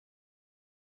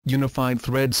Unified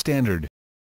Thread Standard.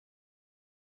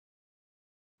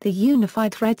 The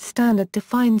Unified Thread Standard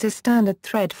defines a standard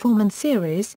thread form and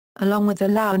series, along with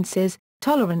allowances,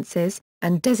 tolerances,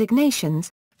 and designations,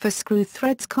 for screw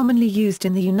threads commonly used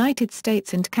in the United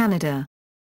States and Canada.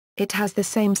 It has the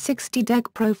same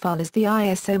 60-deg profile as the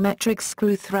ISO metric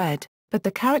screw thread, but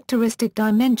the characteristic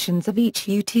dimensions of each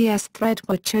UTS thread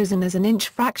were chosen as an inch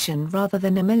fraction rather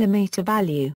than a millimeter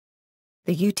value.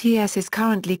 The UTS is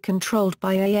currently controlled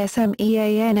by ASME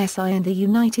ANSI in the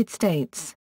United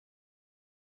States.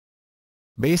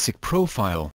 Basic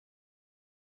profile.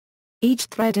 Each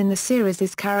thread in the series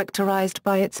is characterized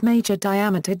by its major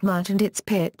diameter DMUT and its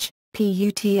pitch.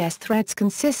 PUTS threads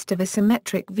consist of a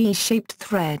symmetric V-shaped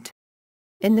thread.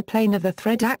 In the plane of the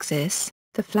thread axis,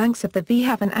 the flanks of the V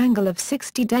have an angle of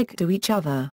 60 deg to each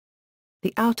other.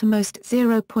 The outermost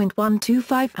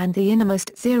 0.125 and the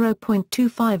innermost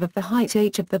 0.25 of the height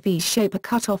h of the V-shape are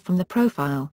cut off from the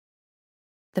profile.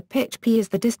 The pitch P is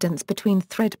the distance between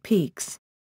thread peaks.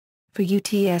 For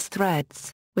UTS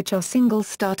threads, which are single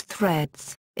start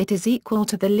threads, it is equal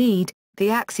to the lead,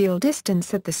 the axial distance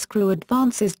that the screw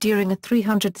advances during a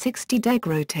 360 deg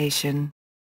rotation.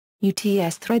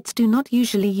 UTS threads do not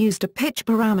usually use a pitch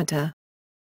parameter.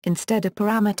 Instead, a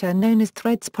parameter known as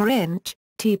threads per inch,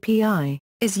 TPI,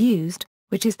 is used,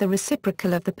 which is the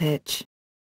reciprocal of the pitch.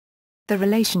 The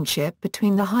relationship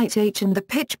between the height h and the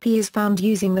pitch P is found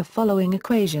using the following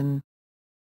equation.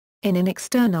 In an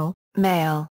external,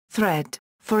 male, thread,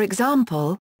 for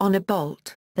example, on a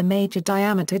bolt, the major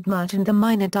diameter DMUT and the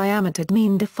minor diameter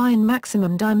mean define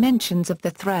maximum dimensions of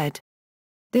the thread.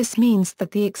 This means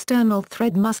that the external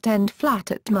thread must end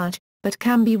flat at DMUT, but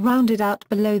can be rounded out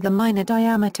below the minor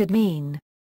diameter mean.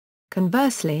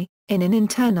 Conversely, in an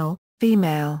internal,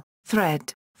 female,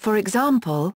 thread, for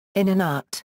example, in a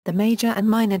nut, the major and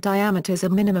minor diameters are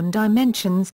minimum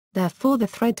dimensions, therefore the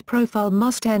thread profile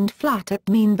must end flat at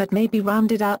mean but may be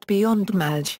rounded out beyond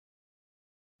DMUT.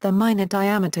 The minor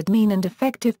diameter mean and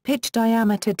effective pitch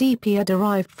diameter dP are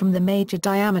derived from the major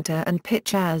diameter and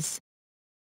pitch as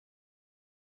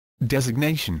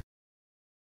Designation.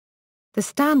 The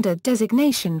standard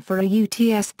designation for a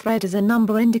UTS thread is a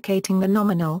number indicating the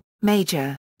nominal,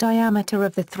 major, diameter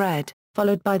of the thread,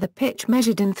 followed by the pitch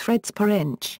measured in threads per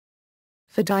inch.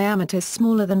 For diameters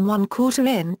smaller than 1/4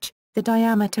 inch, the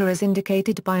diameter is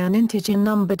indicated by an integer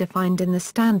number defined in the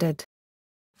standard.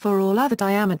 For all other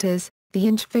diameters, the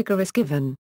inch figure is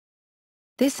given.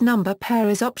 This number pair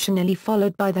is optionally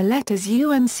followed by the letters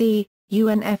UNC,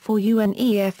 UNF or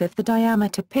UNEF if the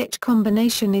diameter-pitch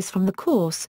combination is from the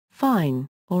coarse, fine,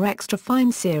 or extra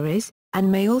fine series,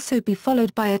 and may also be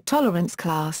followed by a tolerance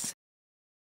class.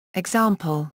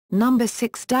 Example, number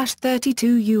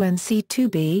 6-32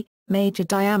 UNC2B, major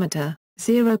diameter,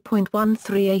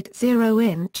 0.1380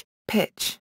 inch,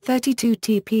 pitch, 32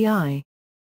 TPI.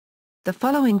 The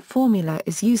following formula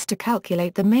is used to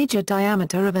calculate the major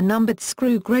diameter of a numbered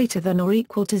screw greater than or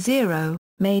equal to 0,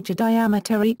 major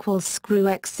diameter equals screw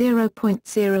x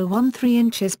 0.013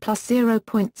 inches plus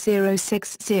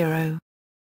 0.060.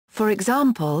 For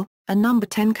example, a number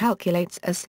 10 calculates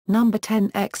as, number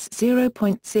 10x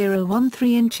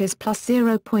 0.013 inches plus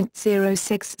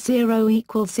 0.060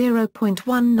 equals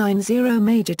 0.190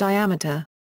 major diameter.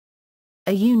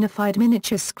 A unified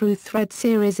miniature screw thread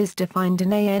series is defined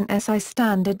in ANSI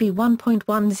standard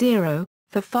B1.10,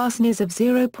 for fasteners of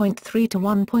 0.3 to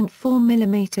 1.4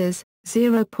 mm,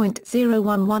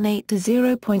 0.0118 to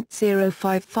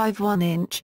 0.0551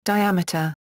 inch,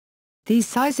 diameter. These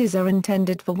sizes are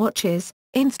intended for watches,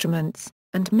 instruments,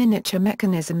 and miniature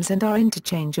mechanisms and are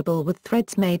interchangeable with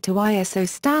threads made to ISO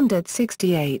standard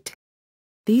 68.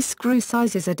 These screw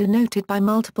sizes are denoted by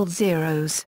multiple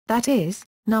zeros, that is,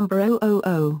 number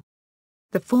 000.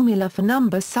 The formula for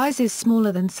number sizes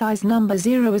smaller than size number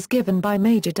 0 is given by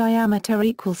major diameter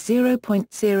equals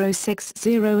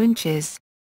 0.060 inches.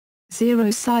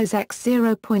 0 size x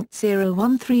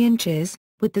 0.013 inches,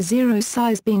 with the 0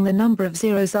 size being the number of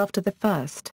zeros after the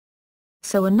first.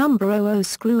 So a number 00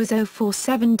 screw is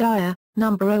 047 dia,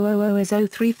 number 000 is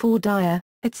 034 dia,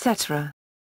 etc.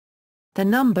 The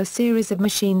number series of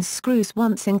machine screws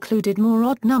once included more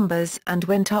odd numbers and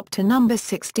went up to number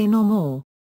 16 or more.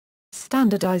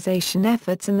 Standardization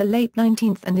efforts in the late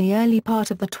 19th and the early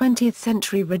part of the 20th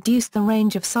century reduced the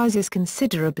range of sizes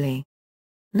considerably.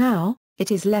 Now,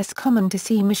 it is less common to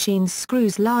see machine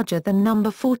screws larger than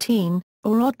number 14,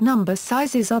 or odd number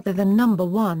sizes other than number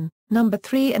 1, number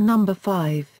 3 and number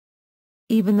 5.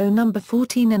 Even though number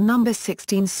 14 and number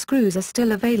 16 screws are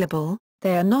still available,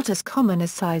 they are not as common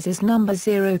as sizes number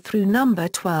 0 through number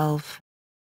 12.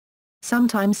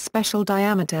 Sometimes special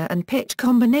diameter and pitch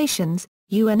combinations,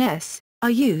 UNS, are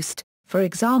used, for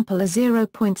example a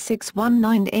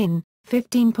 0.619 in,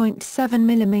 15.7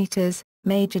 mm,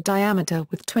 major diameter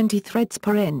with 20 threads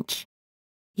per inch.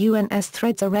 UNS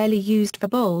threads are rarely used for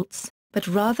bolts, but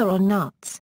rather on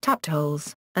nuts, tapped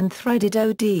holes, and threaded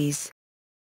ODs.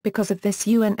 Because of this,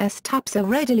 UNS taps are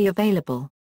readily available.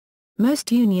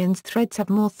 Most unions threads have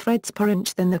more threads per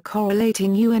inch than the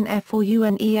correlating UNF or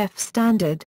UNEF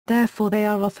standard, therefore they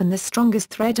are often the strongest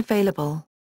thread available.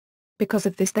 Because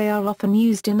of this, they are often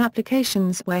used in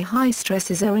applications where high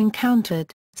stresses are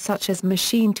encountered, such as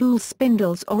machine tool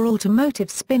spindles or automotive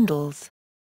spindles.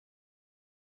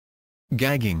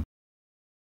 Gagging.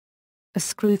 A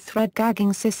screw thread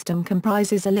gagging system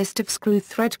comprises a list of screw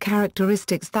thread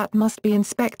characteristics that must be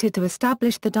inspected to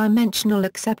establish the dimensional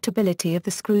acceptability of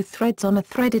the screw threads on a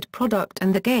threaded product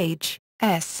and the gauge,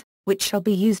 S, which shall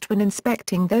be used when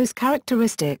inspecting those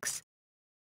characteristics.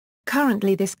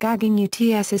 Currently this gagging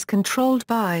UTS is controlled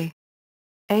by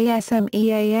ASME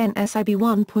ANSI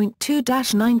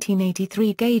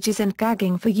 1.2-1983 gauges and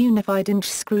gagging for unified inch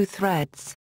screw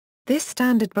threads. This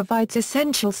standard provides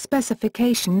essential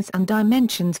specifications and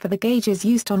dimensions for the gauges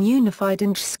used on unified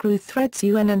inch screw threads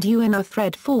UN and UNO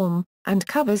thread form, and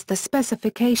covers the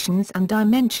specifications and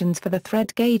dimensions for the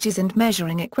thread gauges and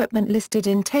measuring equipment listed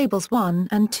in Tables 1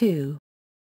 and 2.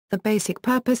 The basic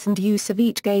purpose and use of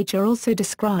each gauge are also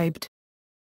described.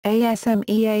 ASME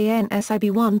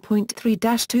ANSI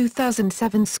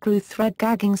 1.3-2007 Screw thread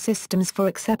gagging systems for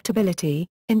acceptability,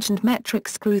 inch and metric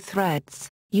screw threads,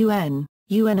 UN,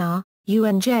 UNR,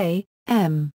 UNJ,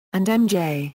 M, and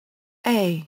MJ.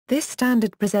 A. This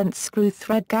standard presents screw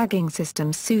thread gagging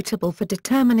systems suitable for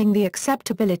determining the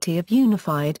acceptability of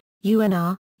unified,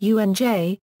 UNR,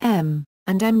 UNJ, M,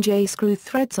 and MJ screw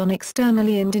threads on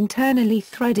externally and internally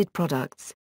threaded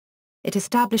products. It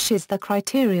establishes the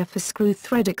criteria for screw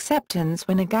thread acceptance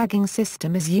when a gagging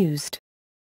system is used.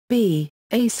 B.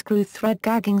 A screw thread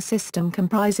gagging system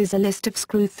comprises a list of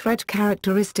screw thread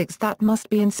characteristics that must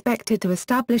be inspected to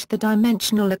establish the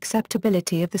dimensional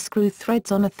acceptability of the screw threads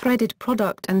on a threaded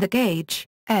product and the gauge,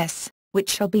 S, which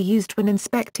shall be used when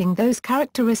inspecting those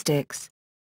characteristics.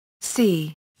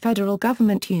 C. Federal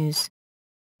government use.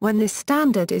 When this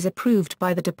standard is approved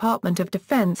by the Department of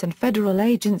Defense and federal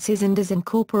agencies and is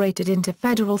incorporated into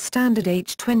Federal Standard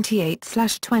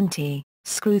H28/20,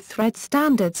 Screw Thread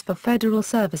Standards for Federal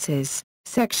Services,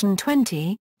 Section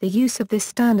 20, the use of this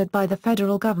standard by the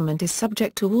federal government is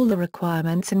subject to all the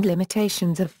requirements and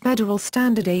limitations of Federal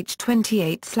Standard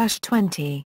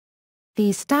H28/20.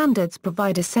 These standards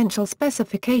provide essential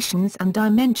specifications and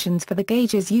dimensions for the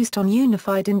gauges used on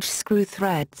unified inch screw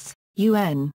threads,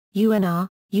 UN, UNR,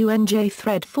 UNJ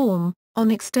thread form, on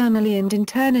externally and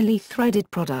internally threaded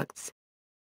products.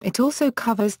 It also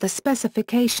covers the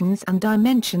specifications and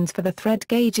dimensions for the thread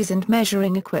gauges and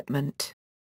measuring equipment.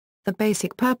 The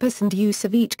basic purpose and use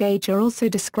of each gauge are also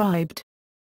described.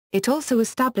 It also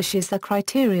establishes the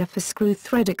criteria for screw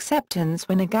thread acceptance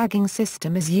when a gagging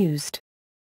system is used.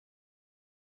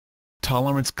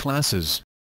 Tolerance classes.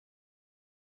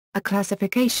 A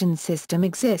classification system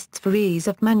exists for ease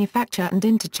of manufacture and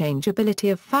interchangeability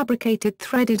of fabricated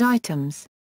threaded items.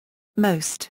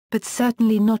 Most, but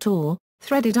certainly not all,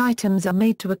 threaded items are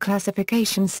made to a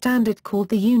classification standard called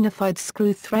the Unified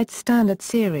Screw Thread Standard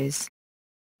Series.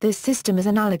 This system is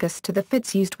analogous to the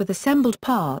FITs used with assembled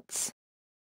parts.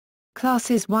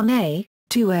 Classes 1A,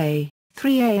 2A,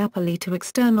 3A apply to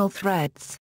external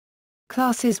threads.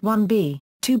 Classes 1B,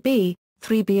 2B,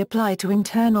 3B apply to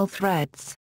internal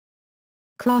threads.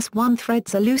 Class 1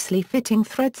 threads are loosely fitting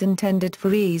threads intended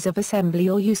for ease of assembly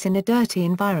or use in a dirty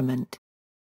environment.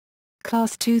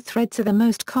 Class 2 threads are the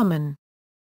most common.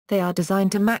 They are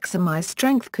designed to maximize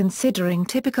strength considering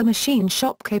typical machine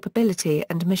shop capability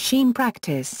and machine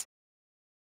practice.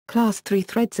 Class 3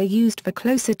 threads are used for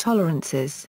closer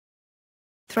tolerances.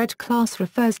 Thread class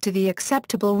refers to the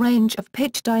acceptable range of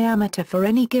pitch diameter for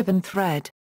any given thread.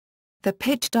 The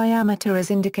pitch diameter is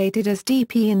indicated as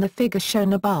dp in the figure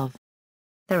shown above.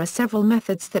 There are several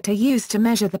methods that are used to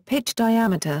measure the pitch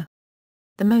diameter.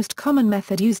 The most common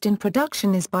method used in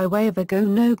production is by way of a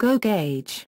go-no-go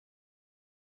gauge.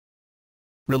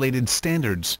 Related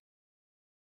standards.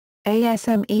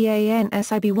 ASME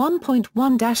ANSI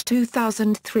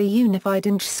 1.1-2003 Unified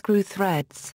Inch Screw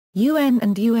Threads, UN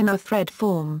and UNO thread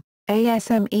form,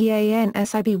 ASME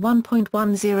ANSI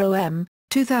 1.10M,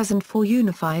 2004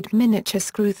 Unified Miniature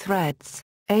Screw Threads,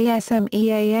 ASME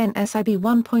ANSI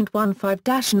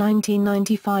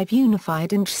 1.15-1995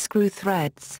 Unified Inch Screw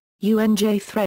Threads, UNJ thread